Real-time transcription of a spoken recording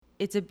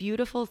it's a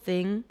beautiful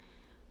thing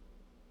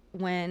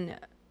when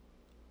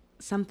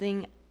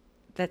something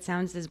that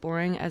sounds as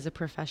boring as a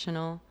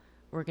professional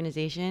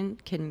organization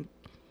can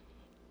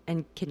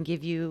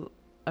give you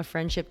a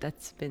friendship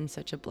that's been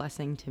such a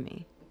blessing to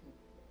me.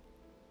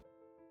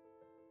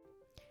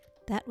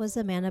 That was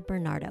Amanda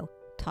Bernardo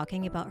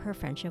talking about her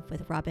friendship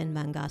with Robin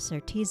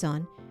Mangasser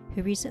Tizon,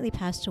 who recently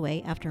passed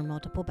away after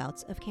multiple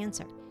bouts of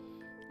cancer.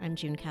 I'm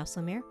June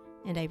Castlemere,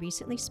 and I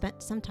recently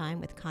spent some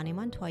time with Connie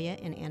Montoya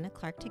and Anna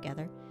Clark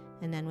together,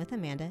 and then with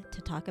Amanda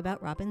to talk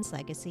about Robin's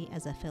legacy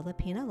as a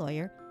Filipino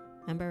lawyer,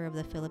 member of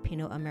the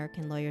Filipino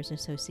American Lawyers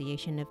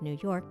Association of New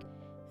York,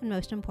 and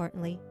most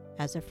importantly,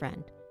 as a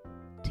friend.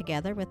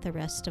 Together with the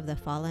rest of the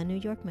FALA New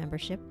York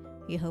membership,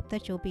 we hope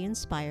that you'll be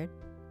inspired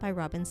by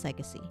Robin's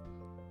legacy.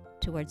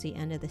 Towards the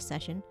end of the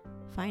session,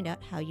 find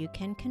out how you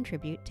can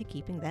contribute to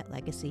keeping that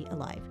legacy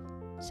alive.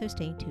 So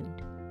stay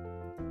tuned.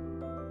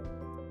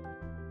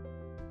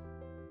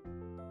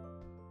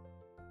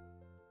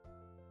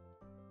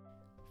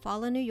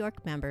 FALA New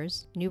York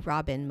members knew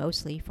Robin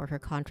mostly for her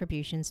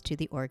contributions to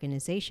the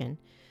organization,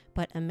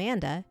 but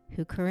Amanda,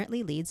 who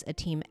currently leads a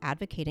team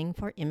advocating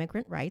for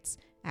immigrant rights,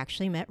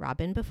 actually met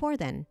Robin before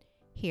then.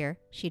 Here,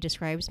 she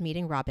describes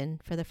meeting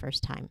Robin for the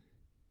first time.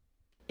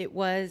 It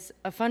was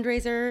a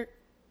fundraiser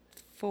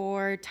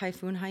for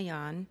Typhoon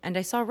Haiyan, and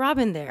I saw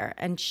Robin there,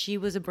 and she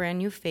was a brand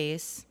new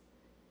face.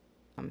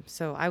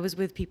 So I was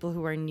with people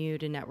who are new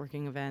to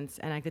networking events,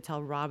 and I could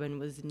tell Robin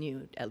was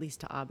new, at least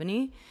to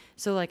Albany.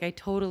 So like I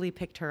totally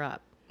picked her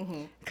up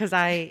because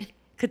I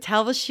could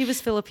tell that she was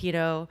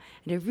Filipino,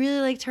 and I really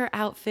liked her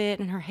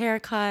outfit and her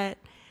haircut.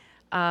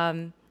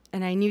 And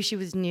I knew she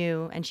was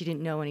new and she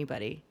didn't know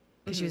anybody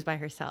because she was by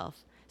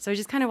herself. So I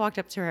just kind of walked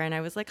up to her and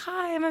I was like,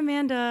 "Hi, I'm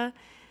Amanda."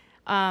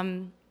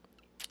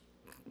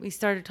 We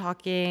started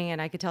talking,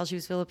 and I could tell she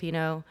was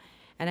Filipino,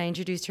 and I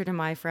introduced her to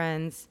my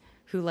friends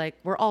who like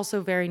were also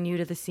very new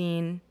to the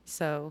scene.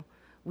 So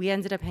we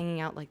ended up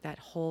hanging out like that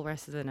whole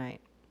rest of the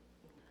night.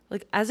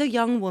 Like as a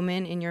young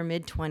woman in your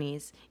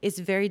mid-20s, it's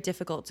very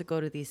difficult to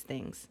go to these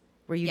things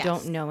where you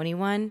don't know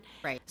anyone.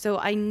 Right. So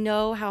I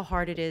know how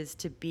hard it is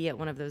to be at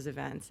one of those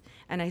events.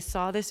 And I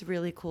saw this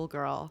really cool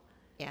girl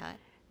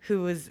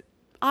who was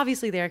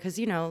obviously there because,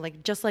 you know,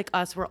 like just like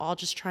us, we're all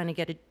just trying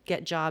to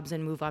get jobs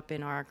and move up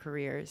in our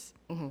careers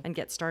and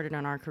get started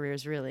on our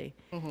careers, really.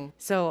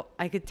 So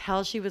I could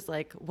tell she was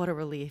like, what a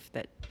relief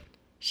that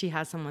she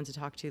has someone to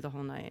talk to the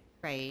whole night.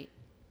 Right.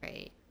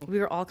 We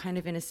were all kind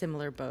of in a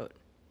similar boat.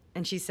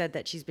 And she said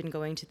that she's been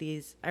going to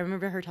these, I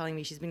remember her telling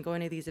me she's been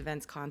going to these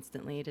events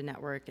constantly to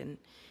network and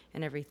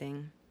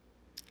everything.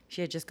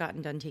 She had just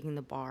gotten done taking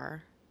the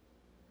bar.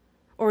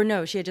 Or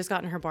no, she had just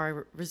gotten her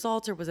bar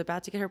results or was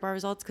about to get her bar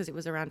results because it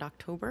was around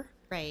October.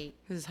 Right.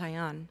 It was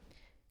Haiyan.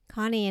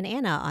 Connie and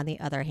Anna, on the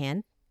other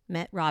hand,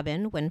 met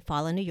Robin when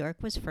FALA New York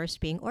was first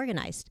being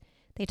organized.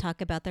 They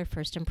talk about their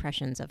first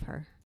impressions of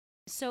her.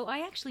 So I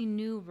actually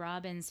knew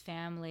Robin's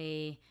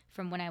family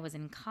from when I was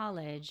in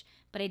college,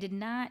 but I did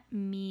not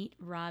meet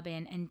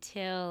Robin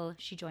until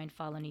she joined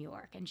FALA New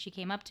York. And she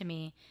came up to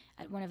me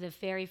at one of the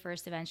very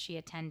first events she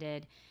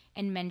attended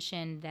and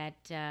mentioned that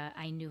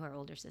I knew her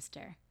older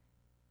sister.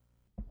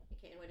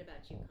 Okay, and what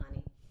about you,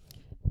 Connie?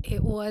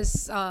 It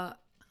was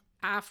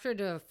after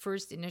the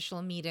first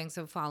initial meetings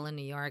of FALA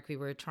New York, we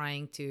were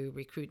trying to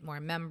recruit more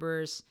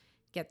members,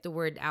 get the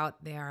word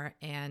out there,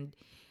 and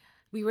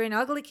we were in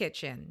Ugly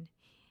Kitchen.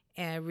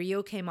 And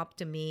Rio came up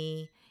to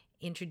me,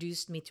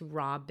 introduced me to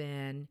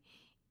Robin,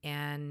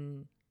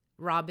 and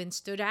Robin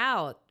stood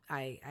out.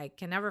 I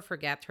can never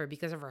forget her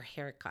because of her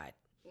haircut.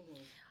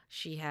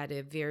 She had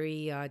a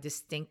very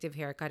distinctive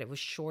haircut. It was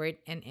short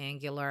and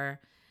angular.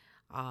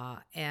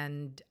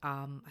 And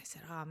I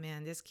said, oh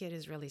man, this kid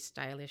is really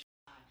stylish.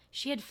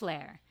 She had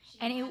flair,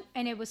 and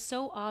it was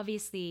so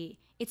obviously,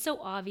 it so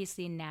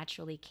obviously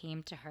naturally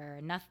came to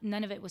her.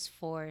 None of it was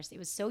forced. It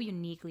was so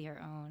uniquely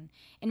her own,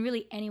 and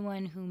really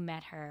anyone who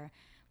met her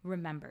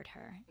remembered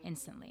her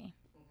instantly.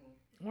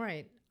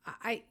 Right.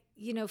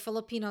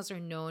 Filipinos are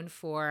known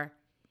for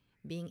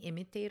being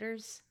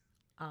imitators,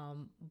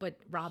 but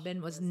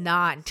Robin was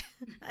not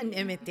an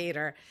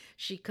imitator.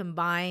 She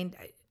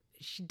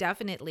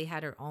definitely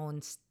had her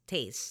own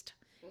taste,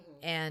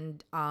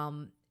 and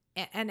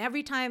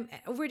every time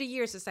over the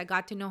years as I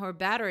got to know her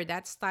better,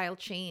 that style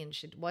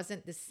changed. It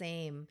wasn't the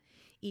same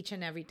each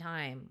and every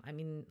time. I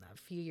mean, a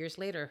few years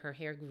later, her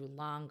hair grew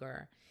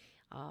longer.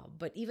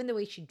 But even the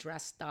way she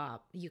dressed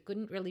up, you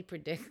couldn't really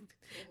predict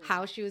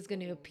how she was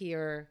going to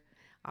appear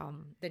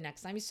the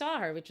next time you saw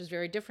her, which was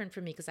very different for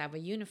me because I have a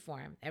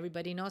uniform.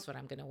 Everybody knows what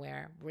I'm going to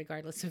wear,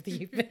 regardless of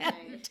the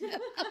event.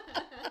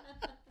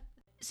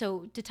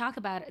 So to talk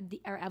about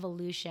our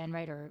evolution,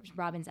 right, or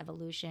Robin's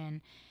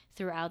evolution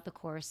throughout the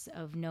course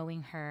of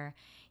knowing her,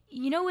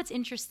 you know what's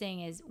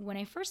interesting is when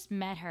I first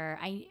met her,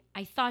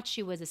 I thought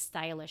she was a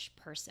stylish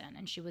person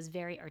and she was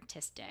very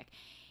artistic.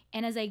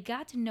 And as I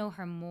got to know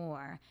her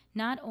more,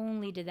 not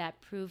only did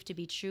that prove to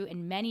be true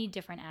in many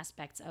different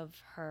aspects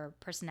of her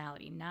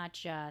personality, not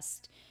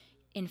just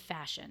in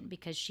fashion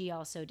because she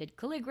also did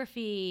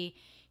calligraphy.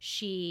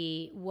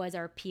 She was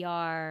our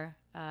PR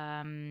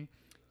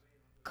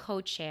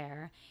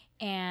co-chair,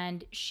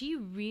 and she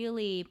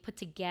really put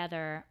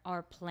together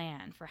our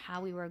plan for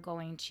how we were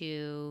going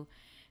to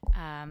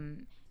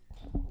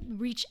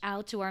reach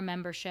out to our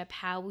membership,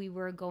 how we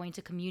were going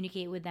to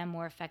communicate with them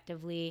more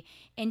effectively.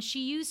 And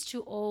she used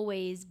to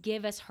always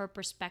give us her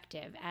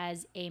perspective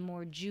as a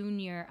more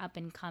junior up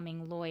and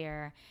coming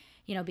lawyer,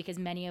 because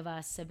many of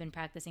us have been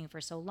practicing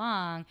for so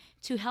long,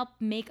 to help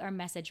make our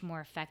message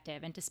more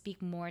effective and to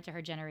speak more to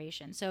her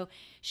generation. So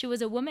she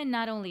was a woman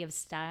not only of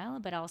style,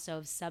 but also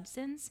of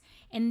substance.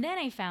 And then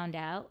I found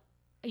out,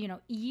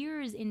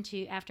 years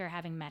into after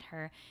having met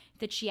her,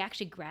 that she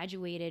actually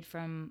graduated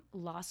from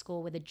law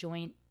school with a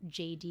joint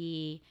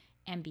JD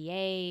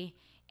MBA,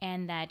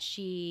 and that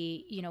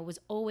she, was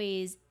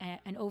always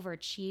an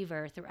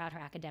overachiever throughout her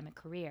academic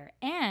career.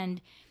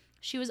 And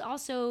she was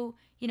also,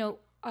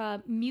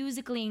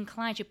 musically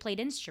inclined. She played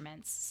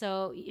instruments.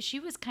 So she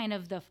was kind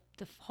of the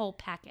whole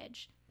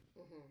package.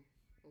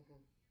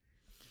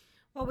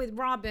 Well, with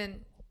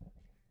Robin,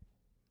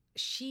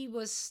 she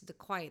was the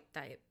quiet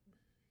type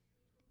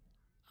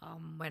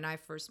when I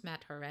first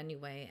met her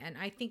anyway. And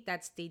I think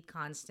that stayed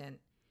constant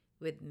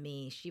with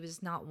me. She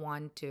was not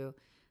one to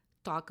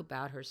talk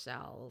about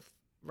herself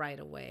right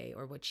away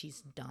or what she's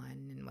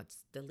done and what's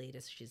the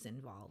latest she's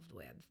involved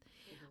with.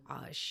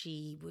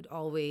 She would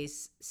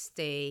always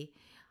stay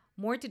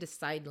more to the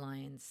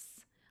sidelines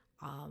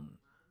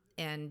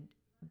and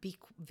be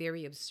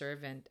very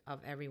observant of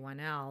everyone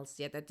else.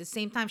 Yet at the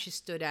same time, she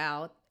stood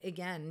out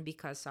again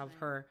because of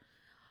her.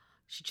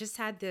 She just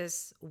had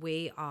this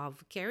way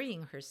of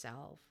carrying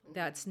herself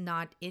that's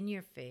not in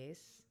your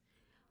face,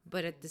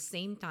 but at the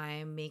same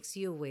time makes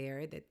you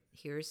aware that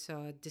here's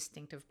a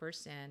distinctive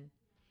person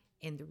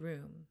in the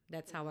room.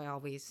 That's how I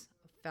always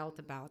felt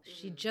about.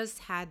 She just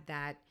had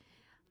that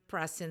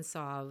presence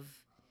of,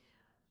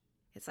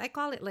 I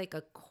call it like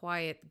a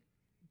quiet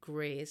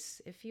grace,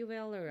 if you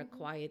will, or a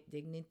quiet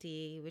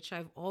dignity, which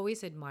I've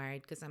always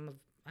admired because I'm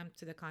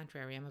to the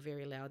contrary. I'm a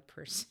very loud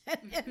person.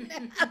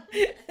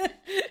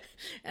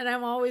 And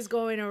I'm always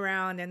going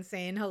around and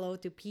saying hello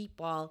to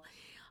people.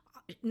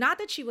 Not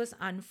that she was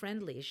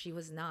unfriendly. She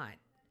was not.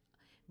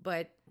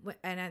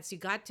 And as you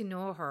got to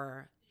know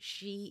her,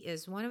 she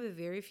is one of the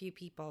very few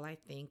people, I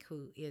think,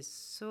 who is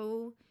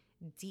so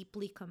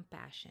deeply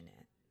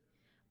compassionate.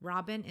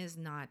 Robin is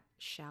not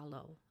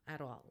shallow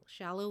at all.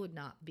 Shallow would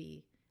not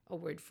be a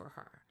word for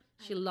her.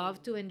 She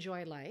loved to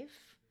enjoy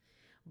life,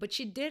 but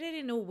she did it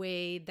in a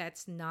way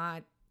that's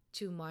not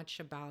too much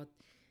about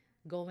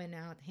going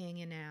out,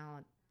 hanging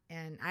out.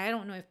 And I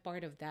don't know if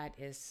part of that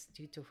is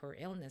due to her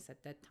illness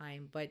at that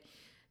time, but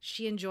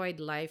she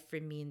enjoyed life for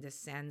me in the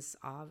sense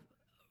of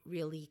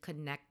really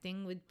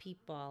connecting with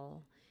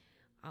people,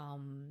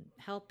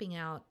 helping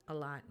out a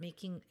lot,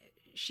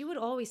 she would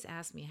always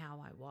ask me how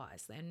I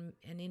was, and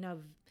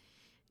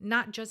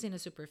not just in a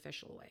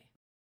superficial way.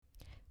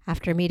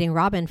 After meeting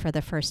Robin for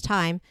the first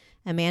time,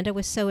 Amanda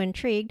was so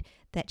intrigued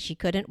that she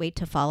couldn't wait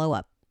to follow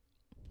up.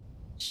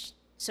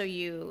 So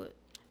you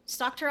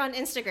stalked her on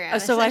Instagram.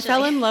 So I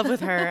fell in love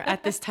with her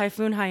at this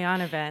Typhoon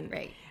Haiyan event.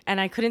 Right. And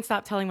I couldn't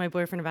stop telling my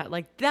boyfriend about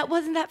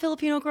that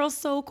Filipino girl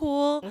so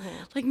cool.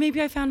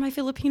 Maybe I found my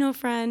Filipino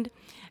friend.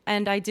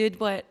 And I did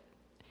what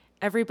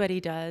everybody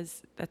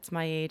does that's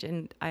my age.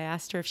 And I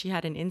asked her if she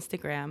had an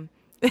Instagram.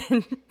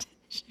 And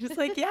she was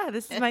like, yeah,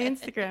 this is my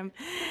Instagram.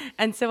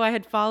 And so I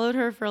had followed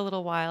her for a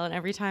little while. And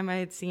every time I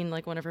had seen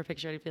one of her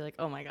pictures, I'd be like,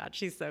 oh my God,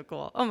 she's so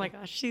cool. Oh my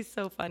gosh, she's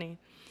so funny.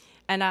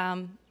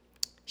 And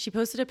she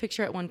posted a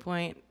picture at one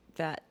point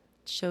that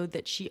showed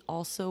that she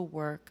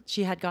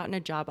had gotten a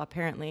job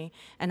apparently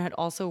and had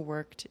also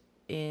worked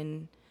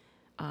in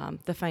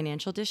the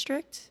financial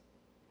district.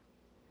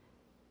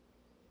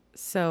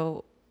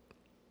 So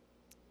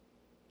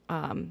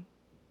I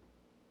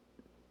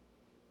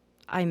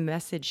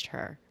messaged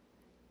her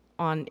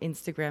on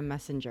Instagram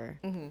Messenger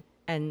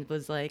and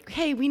was like,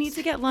 hey, we need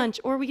to get lunch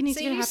or we need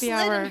to get a happy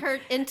hour. So you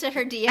slid into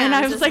her DMs. And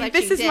I was like,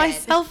 this is my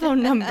cell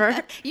phone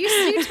number.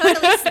 You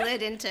totally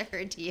slid into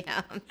her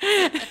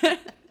DM.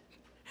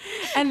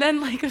 And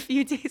then a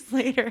few days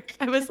later,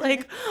 I was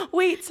like,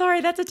 wait, sorry,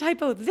 that's a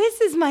typo.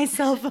 This is my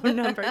cell phone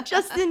number,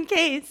 just in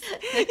case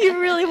you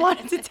really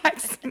wanted to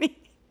text me.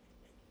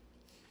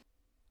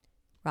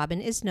 Robin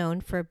is known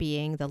for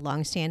being the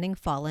longstanding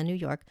Fala New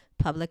York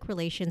public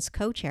relations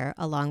co-chair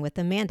along with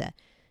Amanda.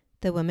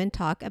 The women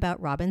talk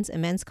about Robin's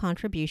immense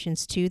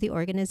contributions to the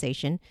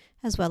organization,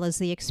 as well as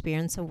the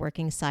experience of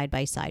working side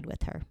by side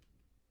with her.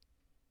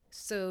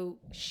 So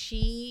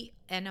she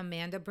and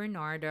Amanda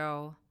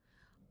Bernardo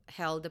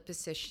held the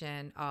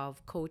position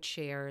of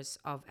co-chairs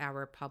of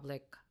our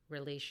public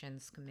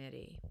relations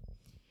committee.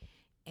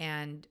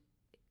 And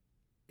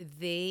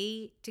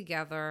they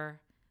together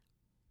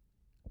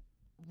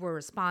were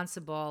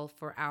responsible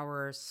for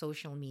our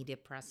social media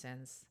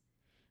presence,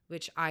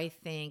 which I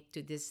think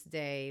to this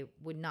day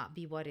would not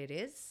be what it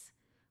is,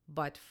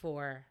 but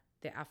for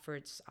the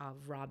efforts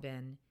of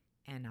Robin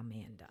and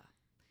Amanda.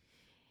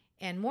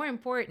 And more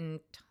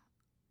important,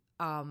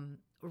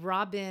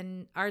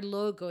 Robin, our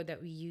logo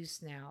that we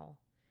use now,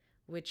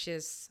 which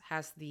has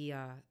the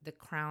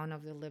crown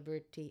of the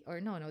liberty,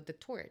 or no, the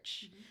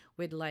torch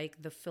with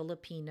like the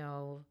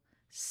Filipino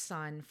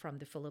sun from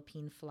the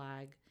Philippine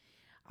flag.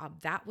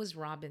 That was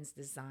Robin's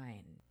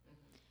design.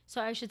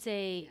 So I should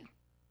say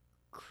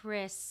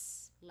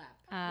Chris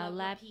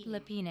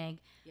Lapinig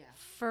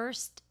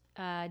first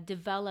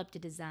developed a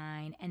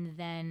design, and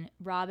then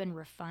Robin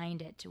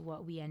refined it to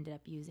what we ended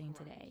up using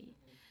today.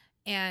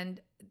 And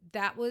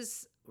that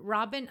was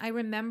Robin. I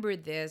remember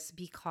this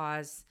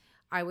because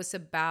I was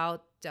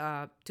about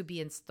to be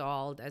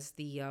installed as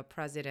the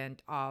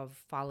president of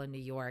Follow New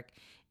York.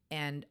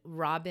 And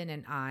Robin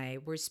and I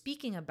were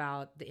speaking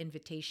about the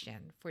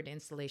invitation for the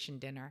installation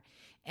dinner.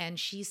 And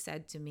she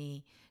said to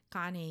me,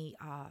 Connie,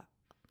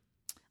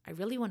 I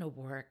really want to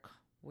work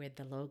with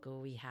the logo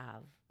we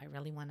have. I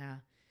really want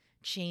to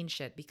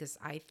change it because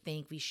I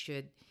think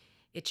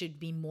it should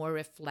be more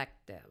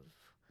reflective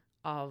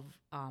of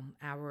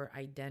our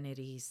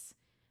identities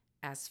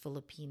as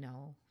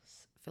Filipinos,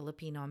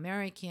 Filipino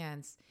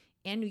Americans,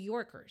 and New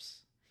Yorkers.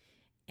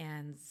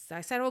 And so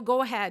I said, "Oh,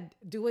 go ahead,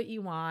 do what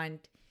you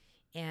want."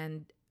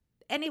 And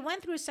it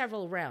went through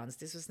several rounds.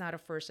 This was not a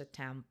first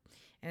attempt,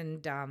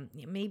 and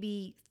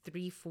maybe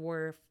 3,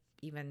 4,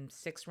 even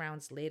 6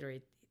 rounds later,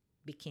 it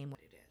became what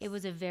it is. It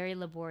was a very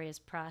laborious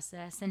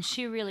process, and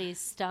she really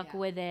stuck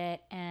with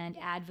it and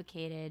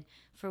advocated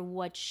for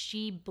what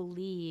she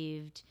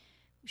believed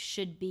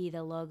should be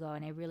the logo,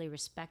 and I really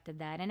respected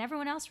that, and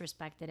everyone else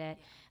respected it.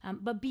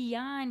 But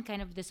beyond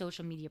kind of the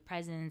social media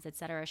presence,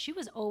 etc., she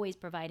was always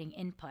providing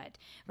input,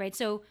 right?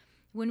 So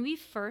when we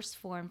first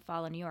formed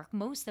Follow New York,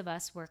 most of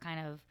us were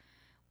kind of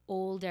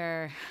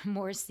older,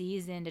 more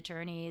seasoned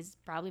attorneys,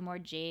 probably more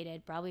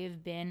jaded, probably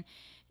have been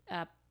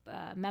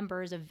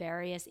members of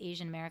various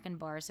Asian American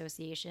bar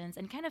associations,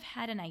 and kind of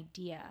had an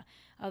idea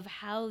of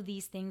how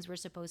these things were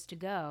supposed to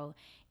go.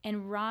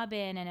 And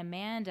Robin and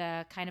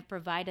Amanda kind of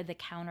provided the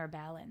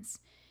counterbalance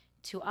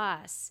to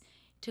us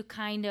to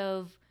kind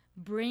of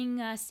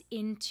bring us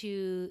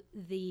into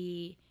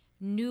the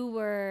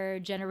newer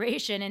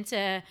generation,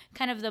 into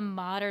kind of the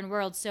modern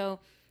world. So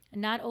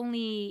not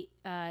only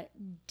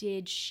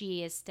did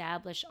she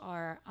establish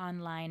our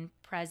online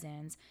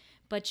presence,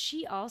 but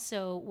she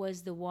also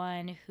was the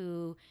one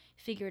who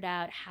figured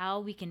out how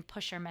we can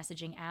push our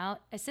messaging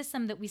out, a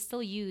system that we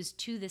still use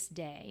to this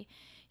day.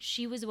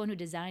 She was the one who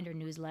designed our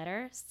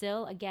newsletter,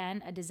 still,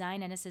 again, a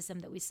design and a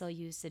system that we still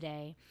use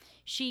today.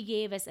 She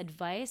gave us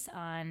advice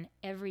on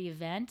every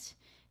event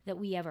that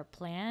we ever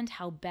planned,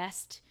 how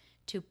best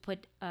to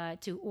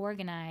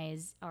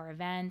organize our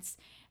events,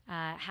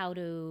 how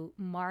to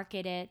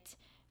market it,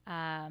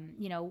 how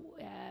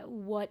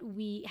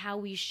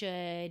we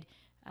should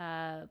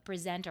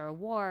present our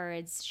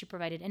awards. She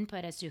provided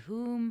input as to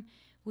whom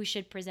we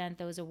should present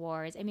those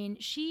awards. I mean,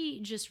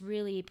 she just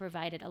really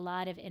provided a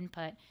lot of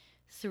input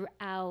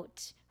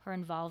throughout her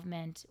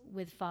involvement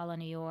with Follow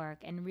New York,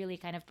 and really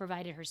kind of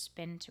provided her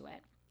spin to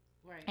it.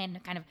 Right.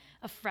 And kind of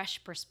a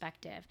fresh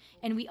perspective.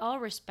 And we all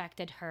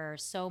respected her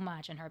so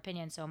much, and her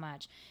opinion so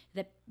much,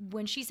 that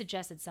when she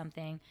suggested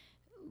something,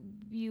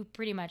 you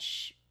pretty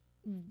much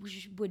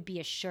would be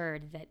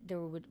assured that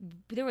there would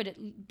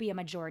be a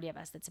majority of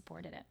us that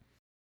supported it.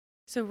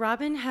 So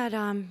Robin had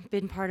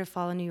been part of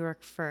Follow New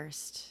York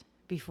first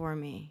before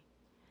me.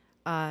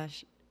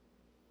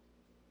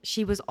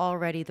 She was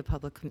already the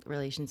Public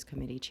Relations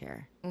Committee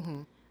chair.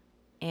 Mm-hmm.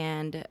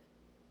 And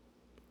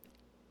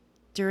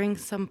during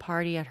some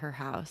party at her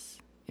house,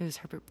 it was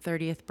her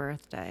 30th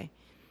birthday,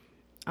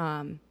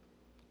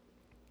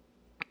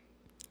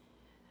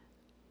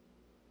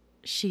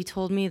 she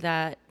told me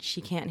that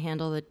she can't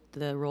handle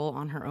the role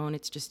on her own.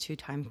 It's just too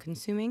time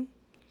consuming.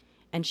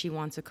 And she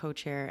wants a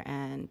co-chair,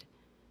 and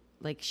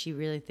she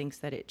really thinks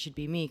that it should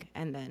be me.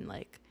 And then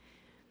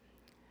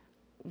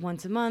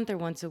once a month or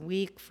once a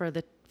week for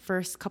the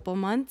first couple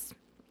months,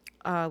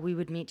 we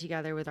would meet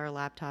together with our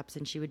laptops,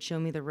 and she would show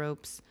me the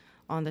ropes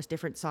on the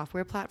different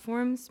software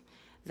platforms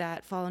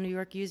that Follow New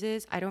York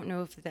uses. I don't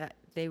know if that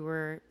they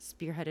were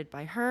spearheaded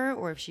by her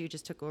or if she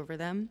just took over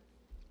them.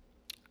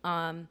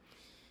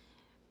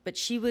 But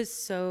she was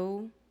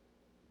so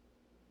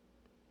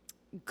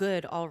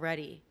good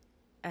already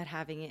at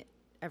having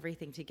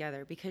everything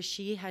together, because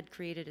she had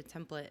created a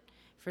template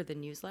for the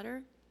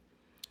newsletter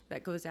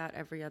that goes out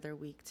every other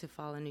week to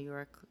Follow New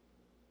York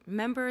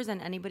members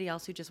and anybody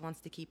else who just wants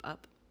to keep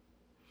up.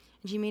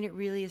 And she made it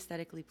really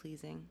aesthetically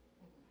pleasing.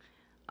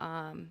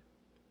 And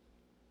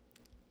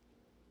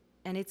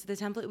it's the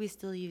template we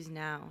still use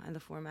now, and the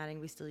formatting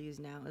we still use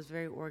now. It was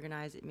very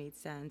organized, it made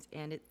sense,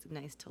 and it's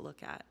nice to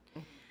look at.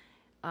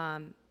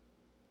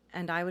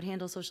 And I would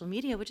handle social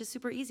media, which is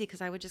super easy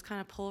because I would just kind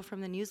of pull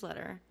from the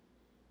newsletter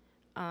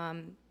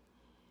that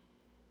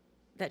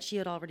she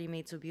had already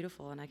made so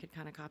beautiful, and I could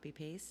kind of copy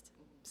paste.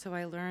 So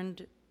I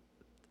learned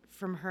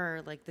from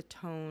her the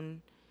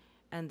tone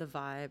and the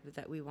vibe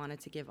that we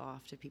wanted to give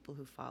off to people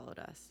who followed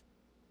us.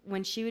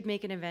 When she would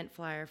make an event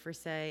flyer for,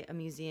 say, a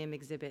museum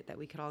exhibit that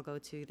we could all go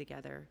to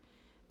together,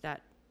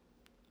 that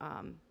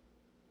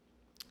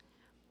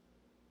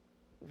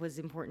was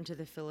important to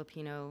the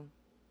Filipino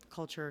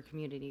culture or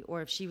community,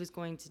 or if she was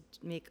going to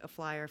make a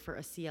flyer for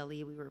a CLE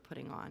we were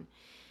putting on.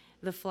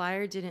 The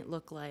flyer didn't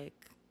look like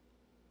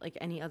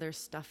any other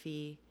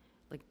stuffy,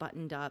 like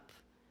buttoned up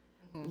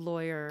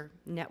lawyer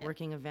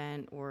networking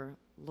event or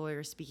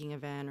lawyer speaking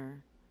event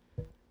or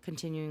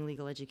continuing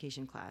legal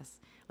education class.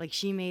 Like,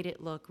 she made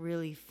it look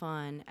really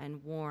fun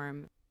and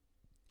warm.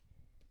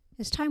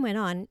 As time went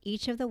on,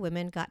 each of the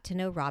women got to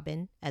know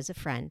Robin as a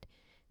friend.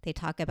 They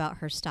talk about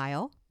her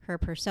style, her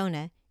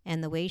persona,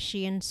 and the way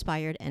she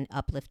inspired and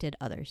uplifted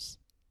others.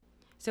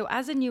 So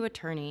as a new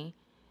attorney,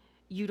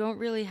 you don't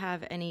really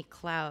have any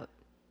clout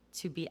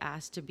to be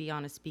asked to be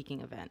on a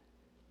speaking event.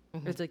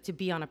 It's like to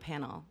be on a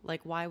panel.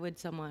 Like, why would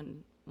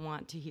someone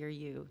want to hear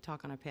you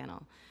talk on a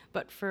panel?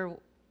 But for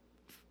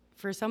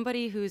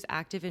somebody who's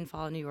active in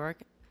Follow New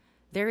York,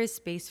 there is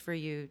space for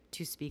you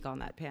to speak on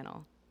that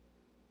panel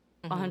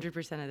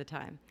 100% of the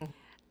time.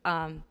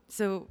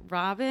 So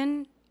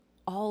Robin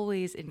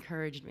always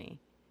encouraged me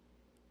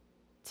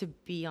to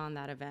be on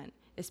that event,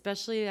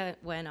 especially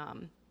when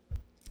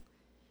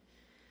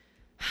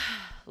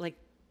like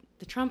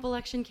the Trump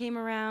election came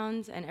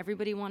around and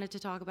everybody wanted to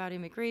talk about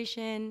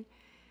immigration.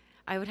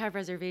 I would have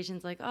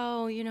reservations like,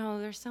 oh,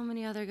 there's so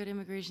many other good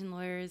immigration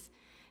lawyers,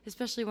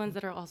 especially ones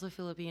that are also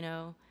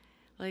Filipino.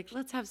 Like,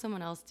 let's have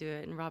someone else do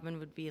it. And Robin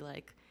would be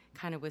like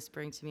kind of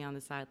whispering to me on the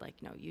side, like,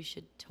 no, you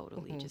should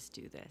totally just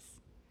do this.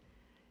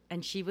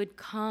 And she would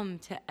come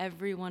to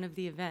every one of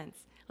the events,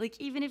 like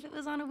even if it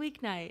was on a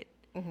weeknight.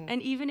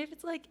 And even if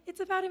it's like, it's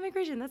about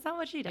immigration, that's not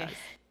what she does.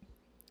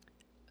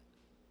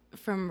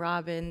 From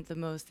Robin, the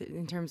most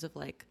in terms of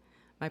like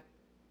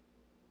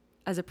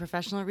as a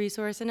professional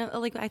resource, and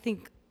like I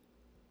think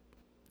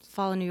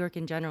Follow New York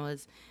in general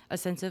is a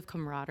sense of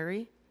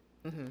camaraderie.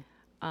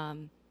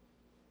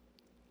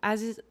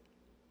 As is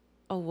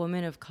a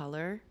woman of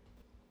color,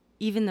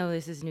 even though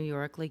this is New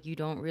York, like you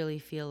don't really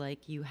feel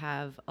like you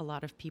have a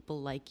lot of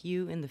people like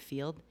you in the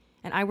field.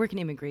 And I work in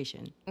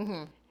immigration.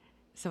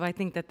 So I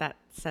think that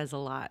says a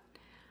lot.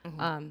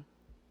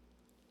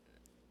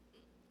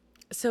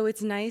 So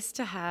it's nice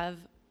to have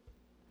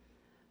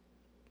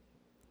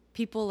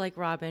people like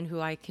Robin who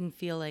I can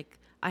feel like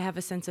I have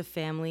a sense of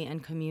family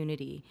and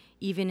community,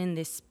 even in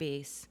this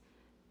space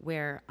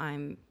where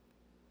I'm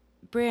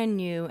brand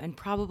new and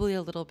probably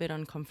a little bit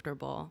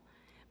uncomfortable.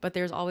 But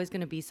there's always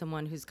going to be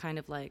someone who's kind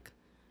of like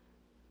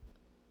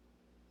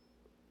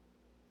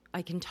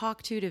I can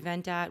talk to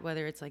vent at,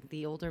 whether it's like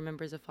the older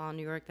members of Follow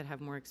New York that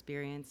have more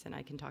experience, and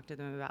I can talk to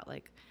them about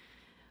like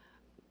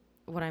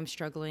what I'm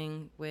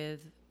struggling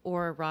with,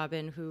 or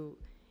Robin, who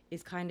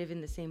is kind of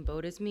in the same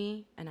boat as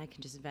me, and I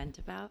can just vent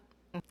about.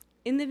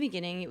 In the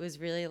beginning, it was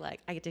really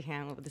like, I get to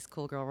hang out with this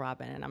cool girl,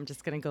 Robin, and I'm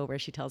just going to go where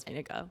she tells me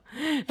to go.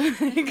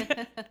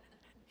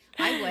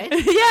 I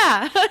would.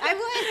 Yeah.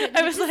 I would.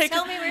 I was Just like,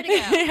 tell me where to go.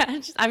 Yeah,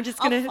 I'm just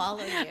going I'll to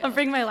follow you. I'll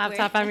bring my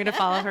laptop. I'm going to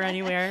follow her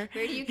anywhere.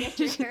 Where do you get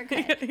your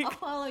haircut? I'll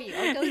follow you.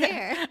 I'll go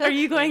there. Are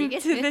you Where do going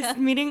get- to this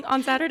meeting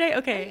on Saturday?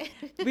 Okay.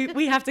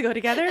 We have to go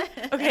together?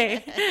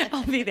 Okay.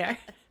 I'll be there.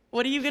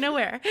 What are you going to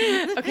wear?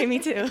 Okay, me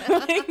too.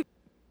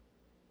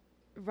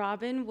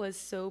 Robin was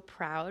so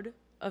proud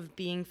of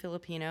being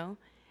Filipino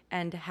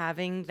and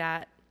having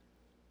that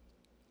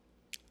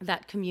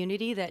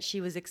community that she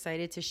was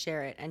excited to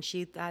share it. And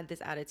she had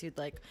this attitude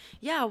like,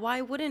 yeah, why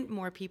wouldn't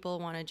more people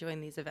want to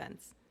join these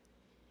events?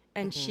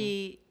 And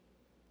she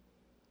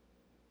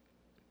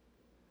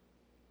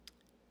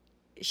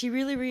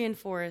really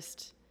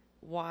reinforced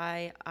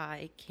why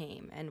I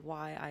came and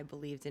why I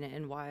believed in it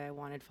and why I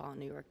wanted Follow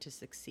New York to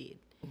succeed.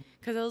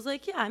 Because I was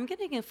like, yeah, I'm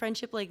getting a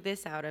friendship like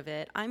this out of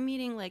it. I'm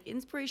meeting like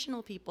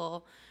inspirational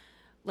people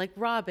like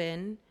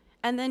Robin,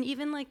 and then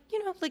even like,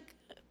 like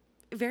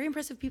very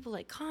impressive people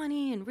like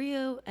Connie and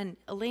Rio and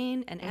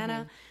Elaine and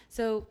Anna.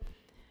 So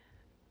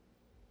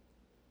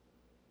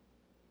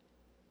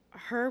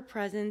her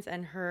presence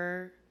and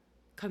her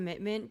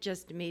commitment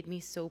just made me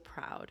so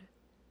proud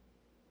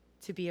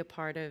to be a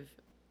part of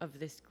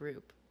this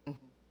group.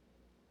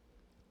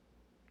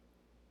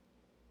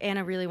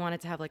 Anna really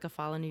wanted to have like a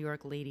Follow New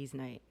York ladies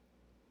night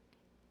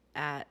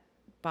at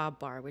Bob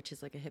Bar, which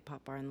is like a hip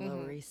hop bar on the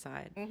Lower East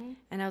Side.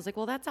 And I was like,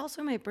 well, that's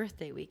also my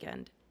birthday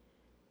weekend.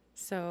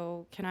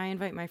 So can I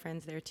invite my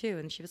friends there too?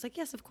 And she was like,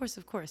 yes, of course,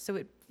 of course. So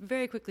it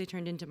very quickly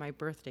turned into my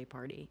birthday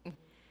party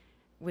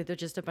with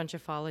just a bunch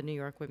of Follow New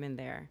York women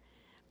there.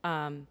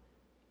 And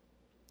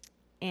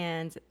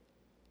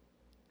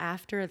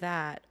after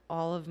that,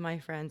 all of my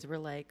friends were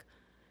like,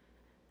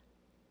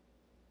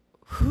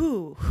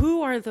 who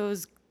are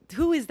those?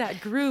 Who is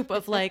that group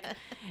of like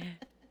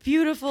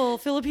beautiful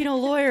Filipino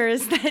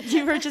lawyers that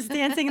you were just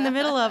dancing in the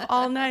middle of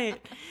all night?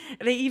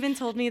 They even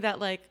told me that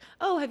like,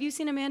 oh, have you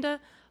seen Amanda?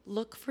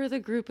 Look for the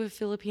group of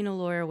Filipino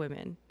lawyer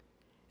women.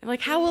 I'm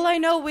like, how will I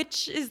know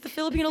which is the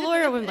Filipino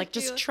lawyer women? Like,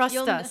 just trust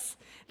us.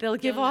 They'll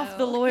give off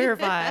the lawyer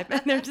vibe.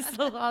 And they're just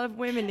a lot of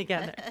women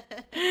together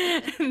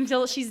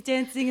until she's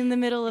dancing in the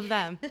middle of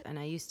them. And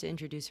I used to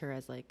introduce her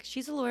as like,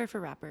 she's a lawyer for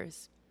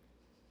rappers.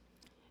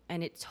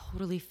 And it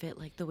totally fit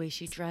like the way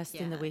she dressed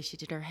and the way she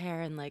did her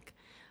hair and like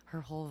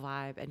her whole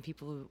vibe, and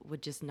people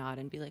would just nod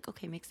and be like,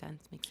 okay, makes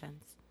sense, makes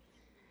sense.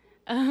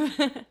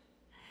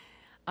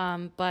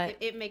 But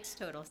It makes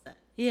total sense.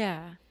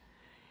 yeah.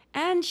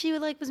 And she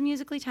would, like, was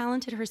musically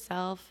talented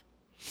herself.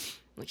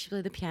 Like, she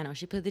played the piano,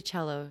 she played the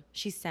cello,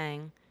 she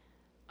sang.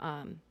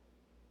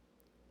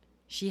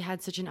 She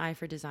had such an eye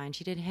for design.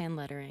 She did hand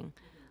lettering.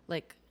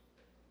 Like,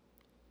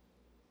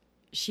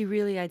 she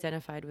really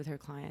identified with her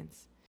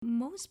clients.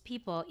 Most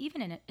people,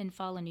 even in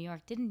Fallen, New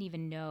York, didn't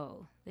even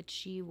know that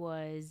she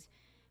was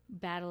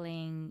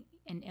battling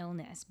an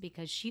illness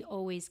because she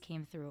always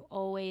came through.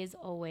 Always,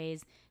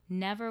 always.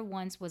 Never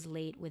once was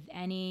late with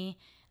any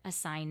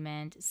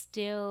assignment.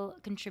 Still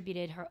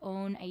contributed her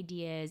own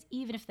ideas,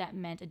 even if that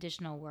meant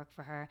additional work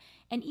for her.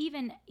 And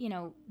even,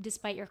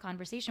 despite your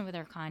conversation with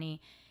her,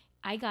 Connie,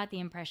 I got the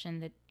impression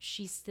that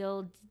she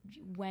still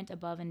went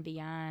above and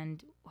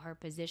beyond her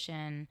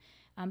position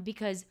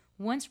because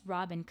once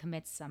Robin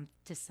commits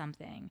to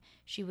something,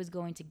 she was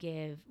going to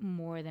give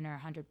more than her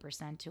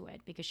 100% to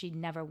it because she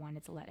never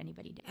wanted to let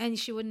anybody down. And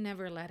she would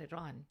never let it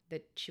on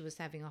that she was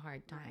having a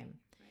hard time.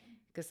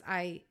 Because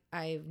I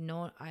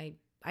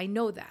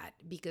know that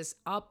because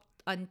up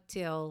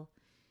until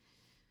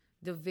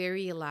the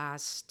very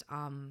last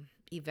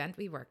event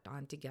we worked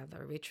on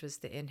together, which was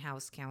the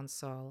in-house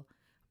council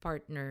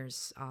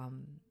partners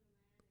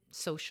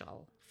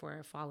social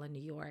for Fallen New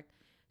York,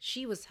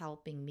 she was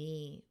helping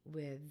me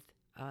with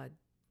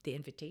the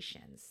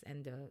invitations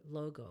and the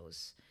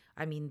logos.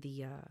 I mean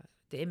the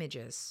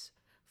images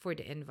for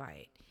the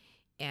invite,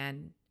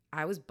 and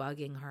I was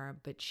bugging her,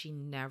 but she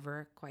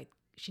never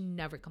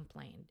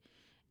complained.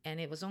 And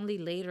it was only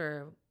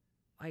later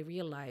I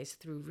realized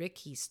through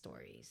Ricky's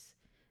stories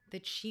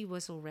that she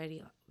was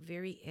already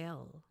very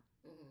ill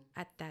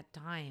at that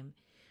time,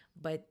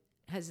 but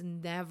has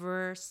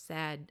never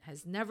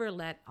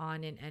let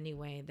on in any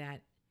way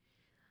that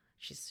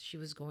she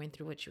was going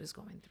through what she was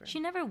going through. She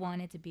never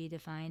wanted to be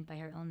defined by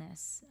her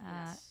illness.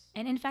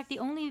 And in fact, the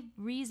only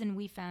reason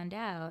we found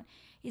out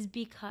is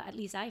because, at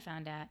least I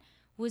found out,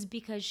 was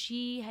because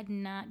she had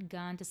not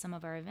gone to some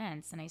of our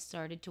events. And I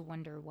started to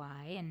wonder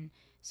why and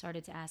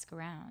started to ask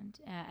around.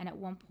 And at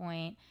one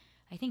point,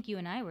 I think you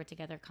and I were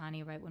together,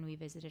 Connie, right when we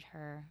visited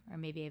her, or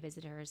maybe I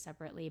visited her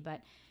separately,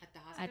 but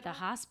at the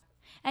hospital.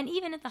 And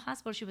even at the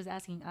hospital, she was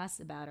asking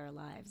us about our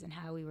lives and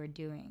how we were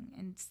doing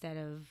instead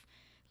of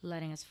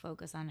letting us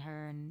focus on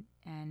her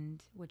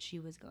and what she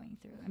was going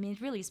through. I mean, it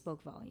really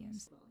spoke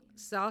volumes.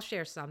 So I'll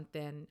share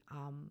something.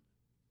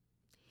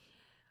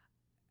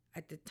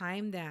 At the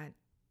time that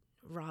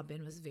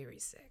Robin was very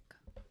sick,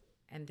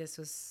 and this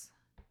was,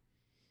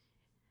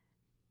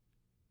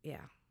 it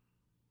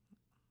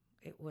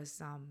was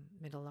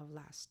middle of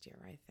last year,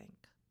 I think.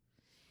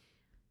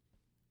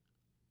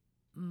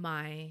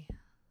 My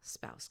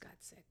spouse got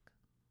sick,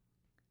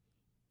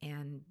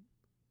 and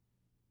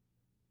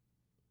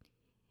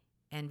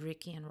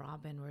Ricky and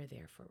Robin were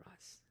there for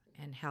us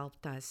and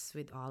helped us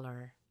with all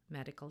our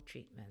medical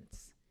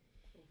treatments,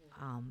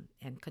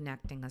 and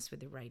connecting us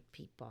with the right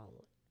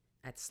people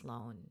at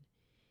Sloan.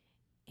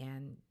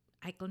 And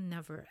I could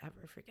never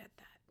ever forget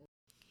that.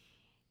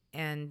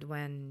 And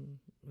when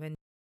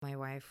my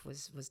wife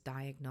was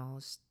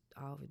diagnosed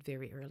with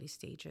very early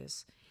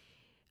stages,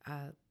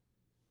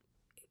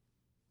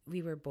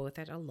 we were both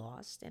at a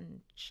loss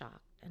and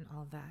shocked and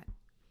all that.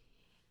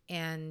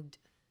 And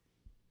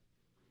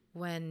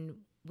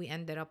when we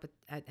ended up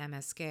at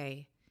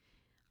MSK,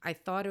 I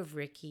thought of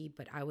Ricky,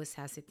 but I was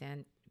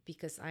hesitant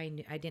because I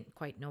didn't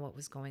quite know what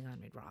was going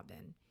on with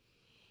Robin.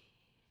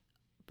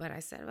 But I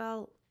said,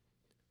 well,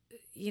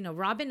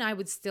 Robin and I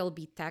would still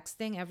be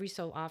texting every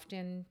so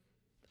often,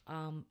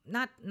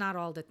 not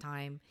all the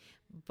time,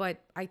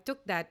 but I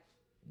took that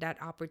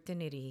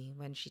opportunity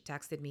when she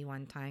texted me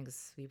one time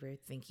because we were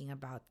thinking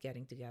about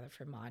getting together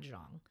for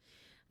mahjong,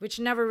 which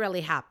never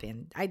really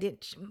happened.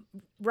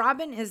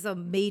 Robin is a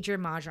major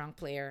mahjong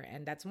player,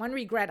 and that's one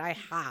regret I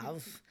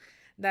have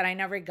that I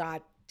never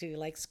got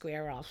to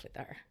square off with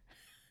her.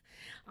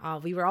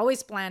 We were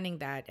always planning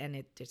that, and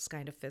it just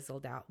kind of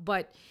fizzled out.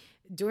 But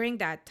during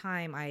that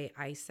time,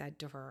 I said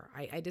to her,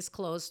 I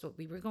disclosed what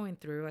we were going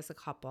through as a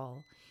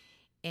couple,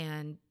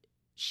 and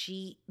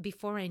she,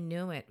 before I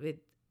knew it, with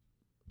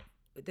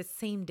the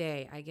same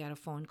day, I get a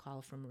phone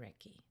call from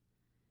Ricky.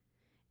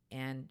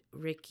 And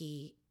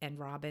Ricky and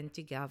Robin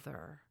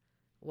together,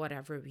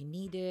 whatever we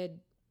needed,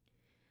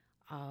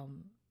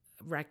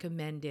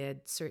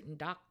 recommended certain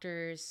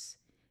doctors,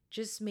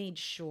 just made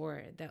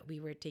sure that we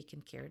were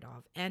taken care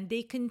of. And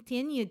they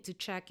continued to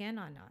check in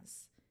on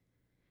us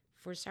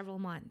for several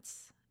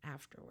months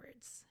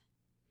afterwards.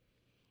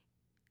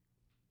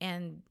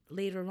 And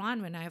later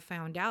on, when I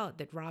found out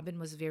that Robin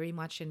was very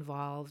much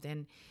involved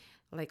in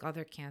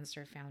other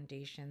cancer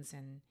foundations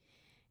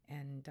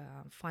and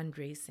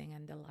fundraising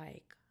and the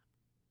like,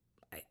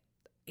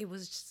 it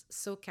was just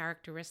so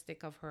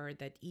characteristic of her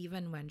that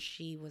even when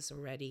she was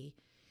already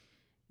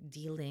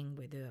dealing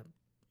with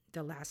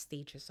the last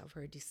stages of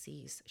her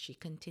disease, she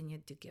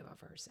continued to give of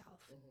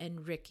herself.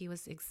 And Ricky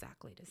was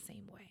exactly the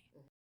same way.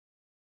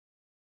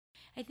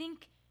 I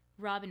think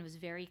Robin was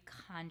very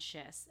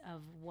conscious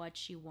of what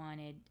she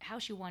wanted, how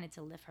she wanted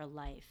to live her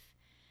life.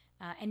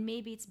 And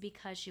maybe it's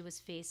because she was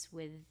faced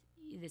with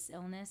this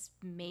illness.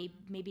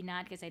 Maybe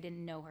not, because I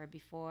didn't know her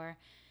before.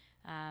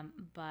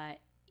 But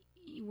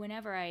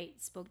whenever I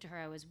spoke to her,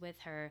 I was with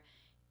her,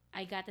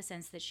 I got the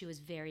sense that she was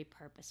very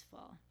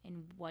purposeful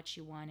in what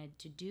she wanted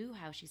to do,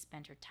 how she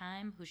spent her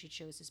time, who she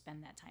chose to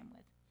spend that time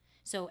with.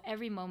 So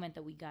every moment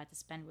that we got to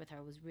spend with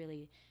her was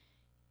really,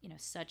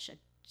 such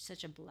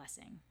a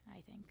blessing,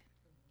 I think.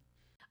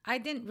 I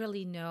didn't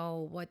really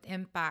know what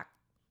impact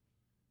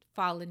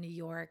Fala New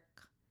York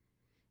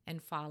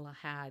and Fala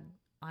had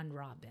on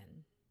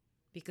Robin,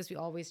 because we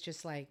always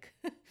just like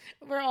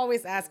we're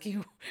always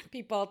asking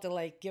people to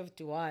like give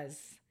to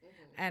us,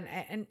 and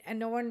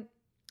no one,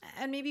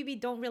 and maybe we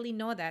don't really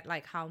know that,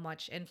 like how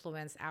much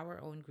influence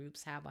our own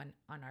groups have on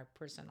our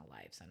personal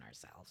lives and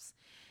ourselves.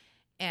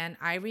 And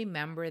I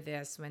remember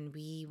this when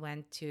we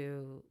went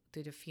to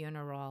the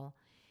funeral,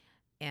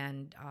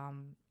 and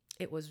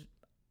it was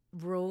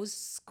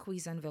Rose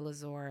Cuisan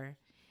Villazor,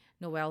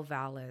 Noel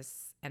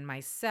Vallis, and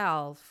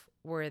myself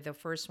were the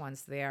first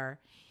ones there.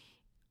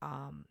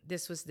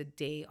 This was the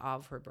day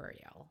of her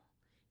burial,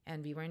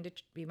 and we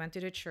went to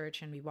the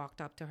church, and we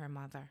walked up to her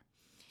mother,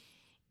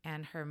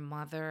 and her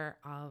mother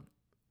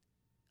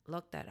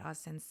looked at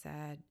us and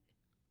said,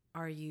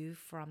 "Are you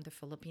from the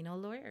Filipino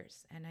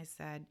lawyers?" And I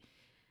said,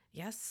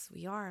 "Yes,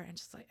 we are."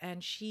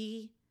 And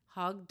she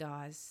hugged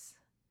us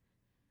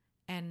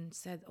and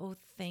said, "Oh,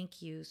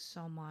 thank you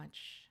so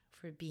much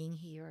for being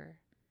here,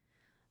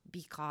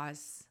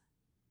 because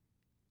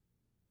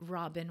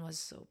Robin was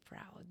so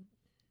proud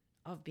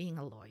of being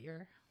a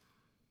lawyer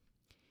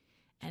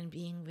and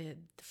being with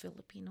the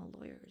Filipino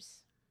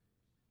lawyers."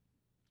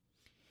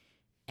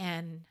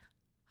 And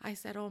I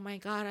said, "Oh my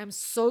God, I'm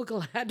so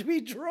glad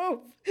we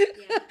drove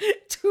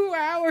 2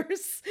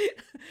 hours."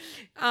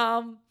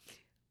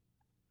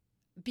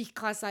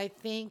 Because I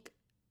think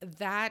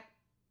that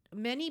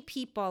many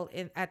people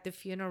at the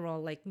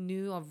funeral like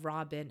knew of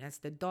Robin as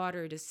the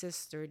daughter, the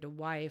sister, the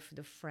wife,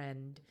 the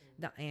friend,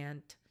 the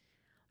aunt.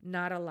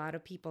 Not a lot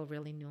of people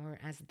really knew her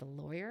as the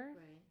lawyer.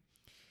 Right.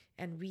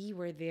 And we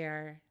were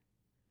there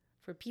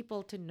for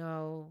people to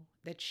know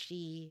that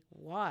she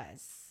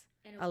was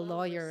a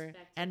lawyer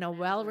and a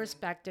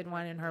well-respected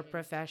one in her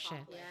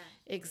profession. Yeah.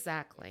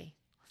 Exactly.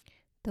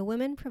 The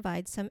women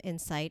provide some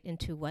insight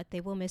into what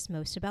they will miss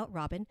most about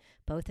Robin,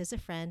 both as a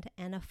friend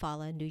and a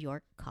Fala New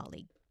York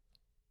colleague.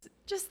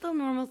 Just the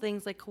normal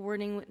things like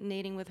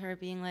coordinating with her,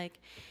 being like,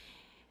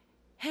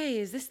 hey,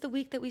 is this the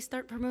week that we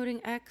start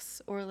promoting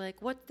X? Or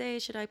like, what day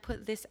should I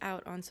put this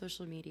out on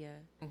social media?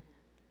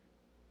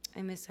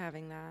 I miss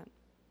having that.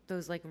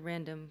 Those like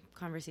random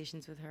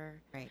conversations with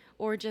her. Right.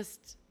 Or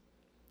just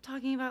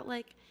talking about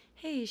like,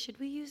 hey, should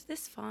we use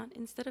this font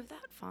instead of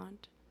that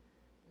font?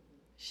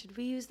 Should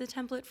we use the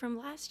template from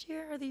last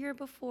year or the year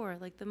before?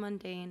 Like the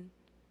mundane.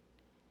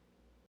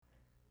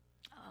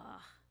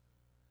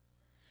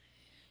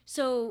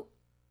 So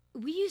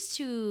we used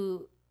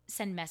to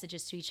send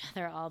messages to each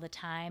other all the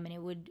time, and it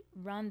would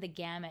run the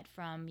gamut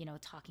from,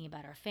 talking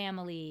about our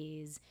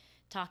families,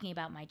 talking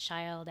about my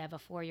child. I have a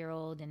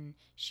 4-year-old, and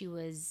she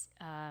was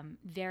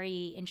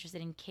very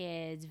interested in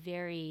kids,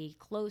 very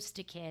close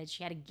to kids.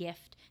 She had a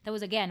gift. That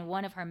was, again,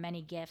 one of her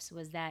many gifts,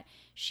 was that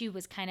she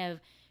was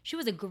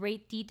a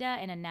great tita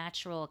and a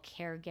natural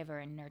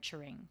caregiver and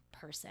nurturing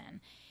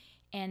person.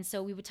 And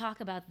so we would talk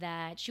about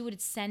that. She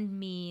would send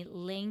me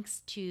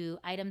links to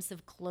items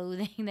of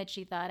clothing that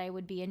she thought I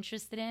would be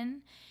interested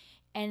in.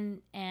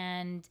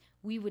 And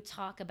we would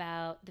talk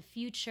about the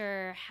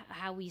future,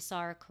 how we saw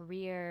our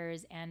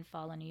careers, and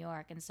Fala New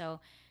York. And so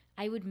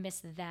I would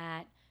miss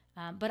that.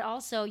 But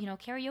also,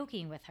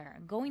 karaokeing with her,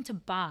 going to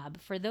Bob.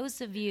 For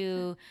those of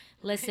you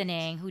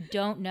listening who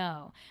don't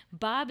know,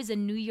 Bob is a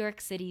New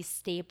York City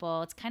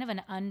staple. It's kind of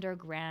an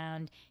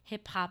underground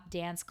hip-hop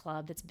dance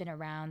club that's been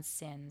around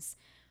since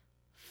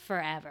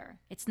forever.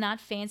 It's not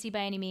fancy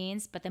by any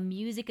means, but the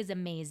music is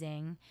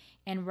amazing.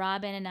 And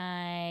Robin and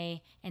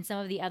I and some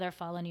of the other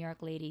Fala New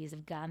York ladies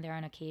have gone there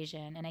on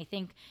occasion. And I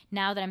think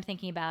now that I'm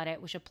thinking about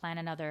it, we should plan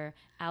another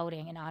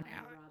outing in honor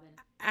of Robin.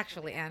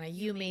 Actually, Anna,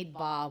 you made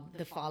Bob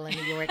the Fala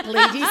New York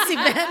ladies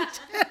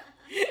event.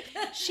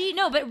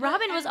 But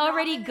Robin was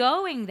already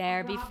going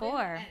there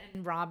before.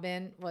 And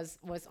Robin was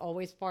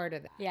always part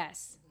of that.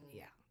 Yes.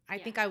 Yeah. I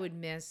think I would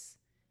miss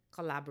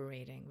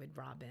collaborating with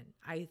Robin.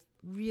 I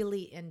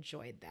really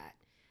enjoyed that.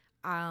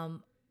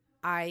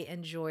 I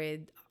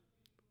enjoyed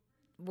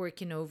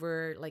working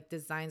over like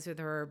designs with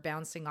her,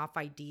 bouncing off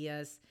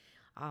ideas.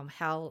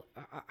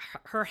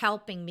 Her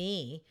helping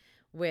me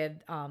with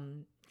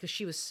because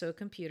she was so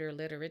computer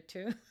literate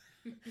too.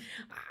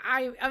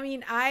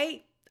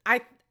 I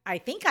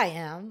think I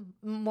am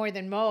more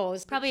than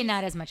most. Probably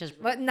not as much as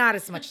But not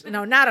as much.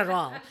 No, not at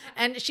all.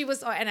 And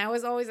I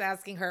was always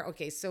asking her,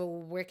 okay, so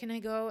where can I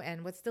go?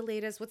 And what's the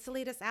latest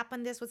app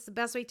on this? What's the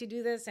best way to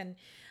do this? And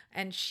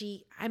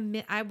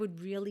I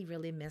would really,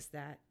 really miss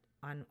that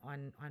on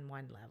one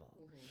level.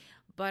 Mm-hmm.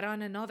 But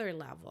on another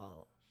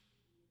level,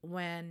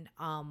 when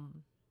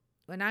I'm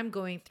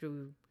going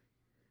through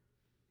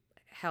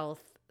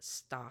health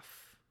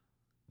stuff,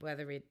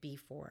 whether it be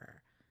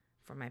for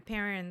my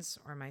parents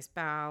or my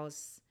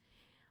spouse.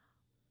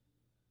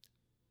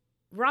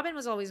 Robin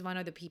was always one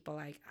of the people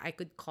I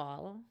could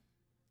call,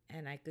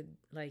 and I could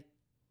like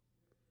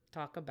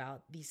talk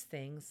about these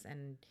things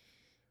and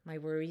my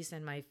worries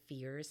and my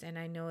fears, and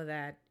I know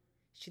that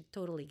she'd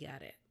totally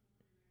get it.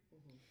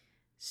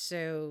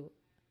 So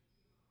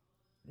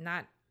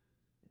not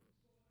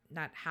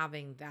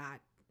having that,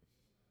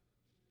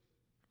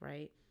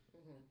 right?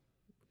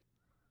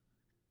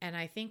 And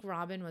I think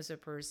Robin was a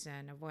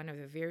person, of one of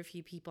the very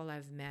few people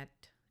I've met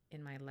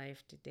in my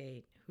life to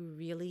date, who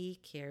really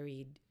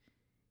carried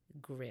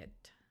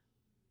grit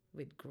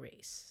with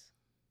grace.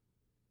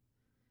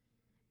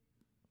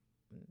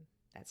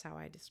 That's how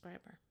I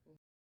describe her.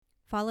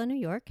 Follow New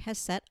York has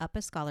set up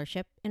a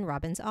scholarship in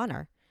Robin's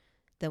honor.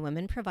 The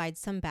women provide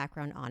some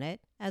background on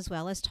it, as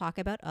well as talk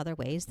about other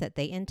ways that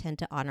they intend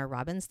to honor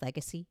Robin's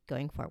legacy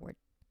going forward.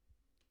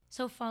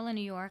 So Follow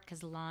New York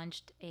has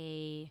launched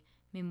a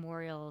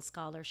memorial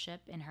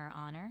scholarship in her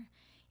honor.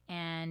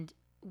 And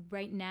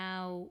right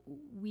now,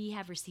 we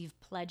have received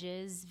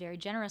pledges, very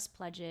generous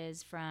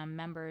pledges from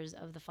members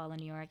of the Follow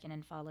New York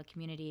and Follow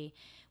community.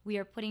 We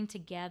are putting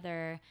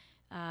together,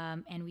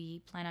 and we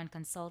plan on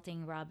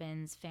consulting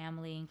Robin's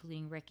family,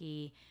 including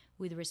Ricky,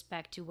 with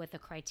respect to what the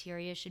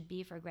criteria should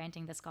be for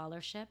granting the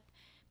scholarship.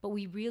 But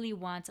we really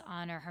want to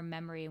honor her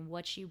memory and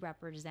what she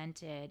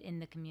represented in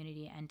the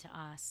community and to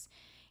us.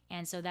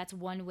 And so that's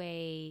one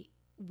way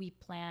we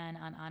plan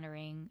on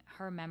honoring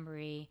her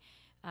memory.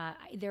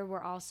 There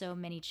were also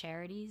many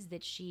charities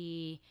that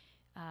she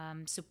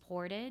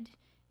supported,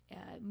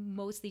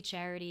 mostly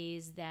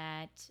charities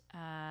that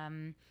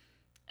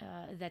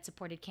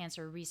supported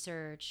cancer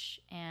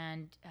research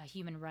and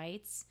human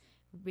rights.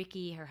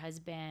 Ricky, her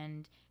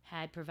husband,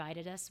 had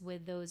provided us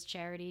with those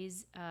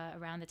charities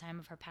around the time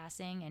of her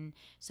passing. And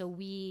so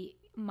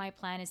my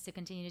plan is to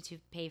continue to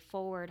pay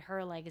forward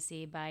her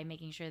legacy by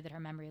making sure that her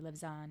memory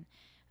lives on,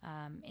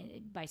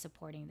 by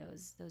supporting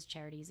those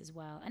charities as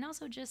well. And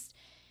also just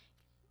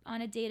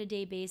on a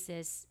day-to-day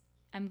basis,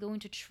 I'm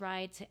going to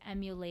try to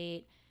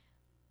emulate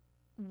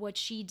what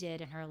she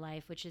did in her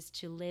life, which is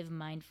to live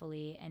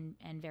mindfully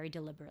and very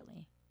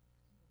deliberately.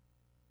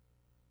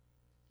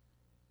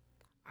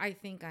 I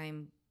think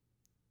I'm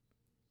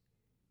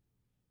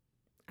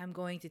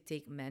going to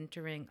take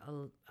mentoring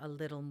a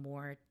little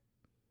more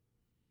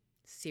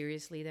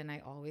seriously than I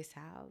always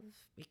have,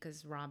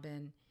 because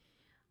Robin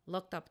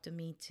looked up to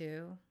me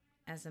too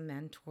as a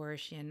mentor.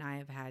 She and I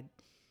have had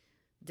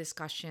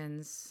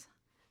discussions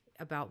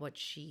about what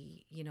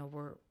she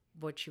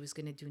was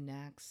going to do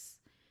next.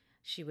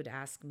 She would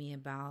ask me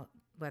about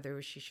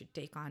whether she should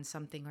take on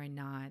something or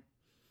not,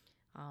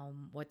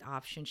 what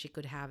option she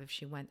could have if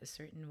she went a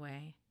certain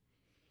way.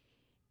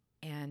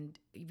 And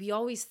we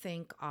always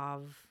think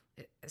of,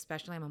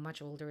 especially I'm a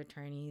much older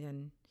attorney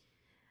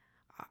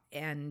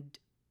and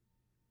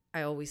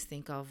I always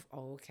think of,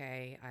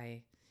 okay,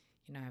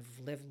 I've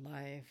lived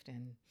life,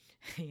 and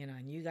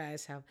and you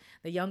guys have,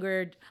 the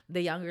younger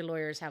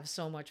lawyers have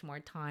so much more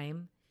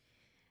time.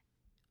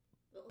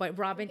 But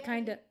Robin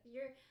kind of,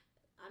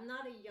 I'm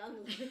not a young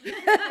lawyer.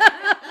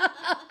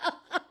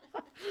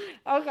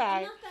 okay,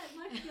 I'm not that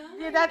much younger.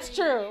 yeah, that's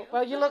true.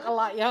 Well, you look a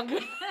lot younger.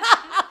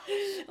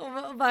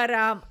 But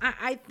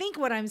I think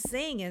what I'm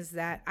saying is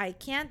that I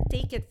can't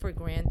take it for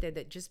granted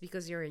that just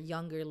because you're a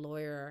younger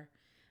lawyer,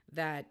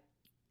 that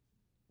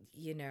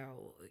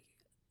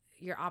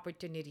your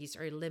opportunities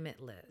are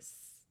limitless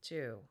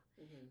too.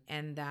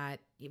 And that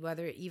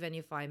even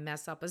if I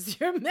mess up as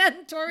your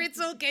mentor, it's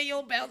okay,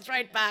 you'll bounce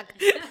right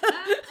back.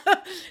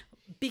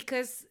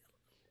 Because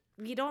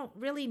we don't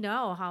really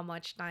know how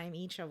much time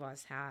each of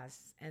us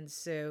has. And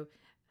so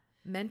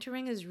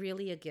mentoring is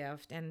really a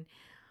gift. And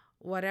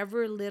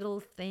whatever little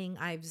thing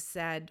I've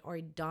said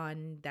or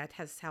done that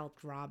has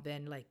helped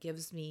Robin,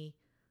 gives me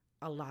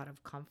a lot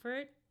of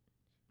comfort,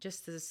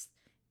 just as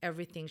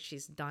everything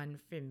she's done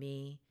for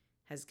me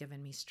has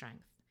given me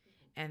strength.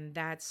 And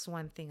that's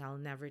one thing I'll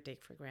never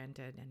take for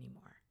granted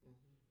anymore.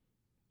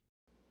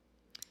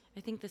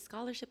 I think the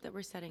scholarship that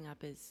we're setting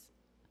up is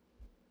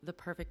the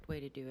perfect way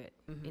to do it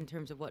in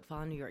terms of what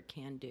Follow New York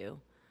can do.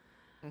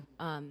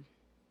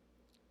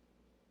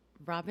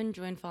 Robin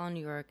joined Follow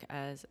New York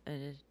as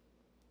a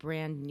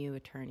brand new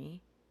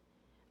attorney.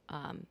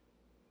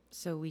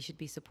 So we should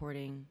be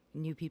supporting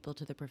new people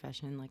to the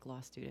profession, like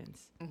law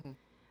students.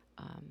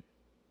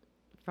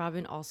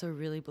 Robin also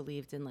really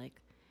believed in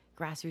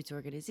grassroots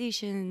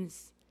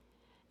organizations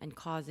and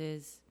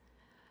causes.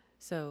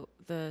 So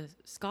the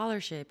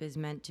scholarship is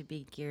meant to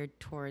be geared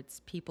towards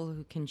people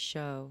who can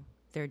show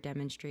their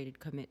demonstrated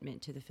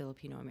commitment to the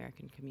Filipino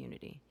American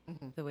community,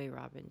 the way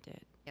Robin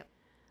did. Yep.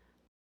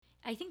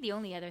 I think the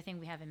only other thing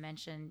we haven't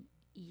mentioned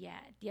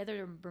yet, the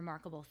other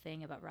remarkable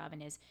thing about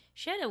Robin is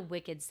she had a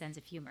wicked sense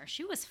of humor.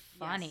 She was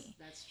funny. Yes,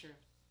 that's true.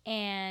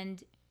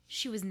 And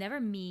she was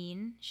never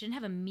mean. She didn't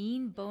have a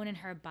mean bone in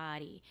her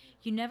body.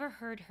 You never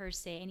heard her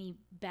say any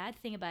bad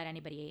thing about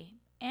anybody.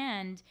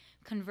 And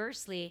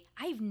conversely,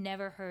 I've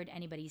never heard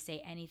anybody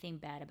say anything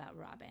bad about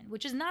Robin,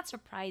 which is not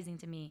surprising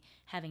to me,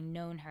 having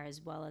known her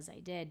as well as I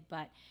did.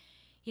 But,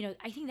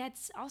 I think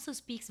that's also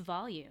speaks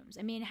volumes.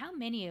 I mean, how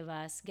many of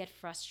us get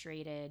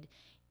frustrated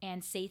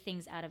and say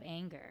things out of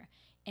anger?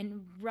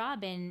 And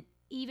Robin,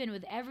 even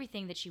with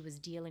everything that she was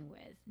dealing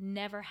with,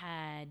 never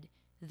had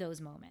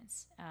those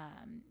moments,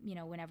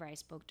 whenever I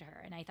spoke to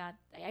her. And I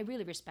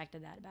really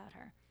respected that about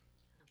her.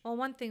 Well,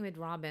 one thing with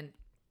Robin,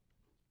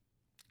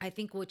 I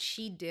think what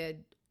she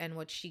did and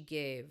what she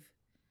gave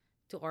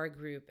to our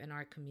group and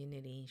our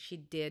community, she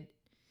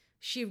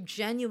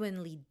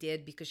genuinely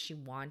did because she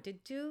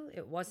wanted to.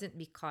 It wasn't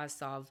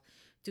because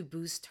to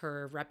boost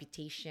her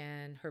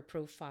reputation, her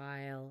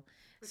profile,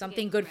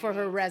 something good for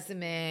her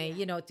resume,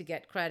 to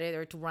get credit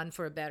or to run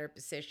for a better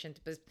position,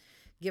 to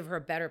give her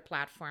a better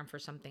platform for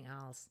something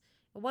else.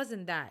 It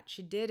wasn't that.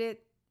 She did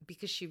it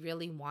because she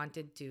really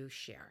wanted to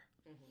share.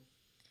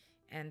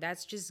 And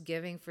that's just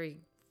giving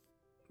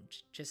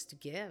just to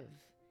give.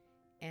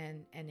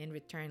 And in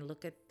return,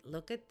 look at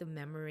the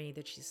memory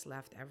that she's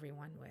left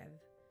everyone with.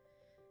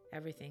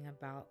 Everything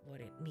about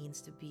what it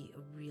means to be a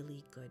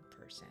really good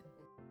person.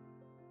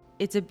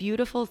 It's a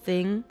beautiful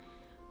thing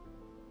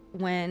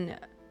when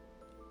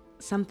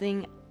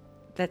something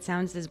that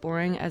sounds as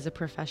boring as a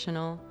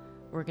professional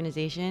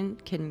organization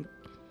can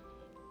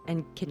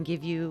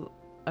give you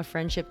a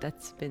friendship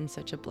that's been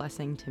such a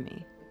blessing to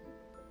me.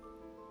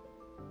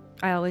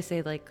 I always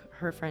say, like,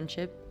 her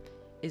friendship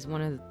is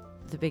one of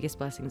the biggest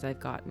blessings I've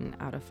gotten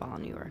out of Fall,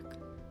 New York.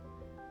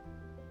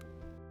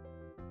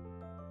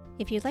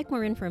 If you'd like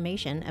more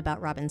information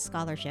about Robin's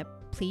scholarship,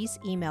 please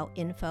email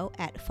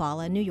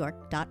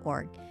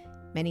info@fallanewyork.org.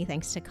 Many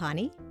thanks to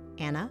Connie,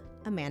 Anna,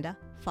 Amanda,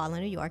 Fala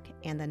New York,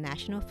 and the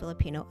National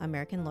Filipino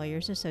American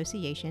Lawyers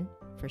Association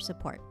for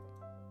support.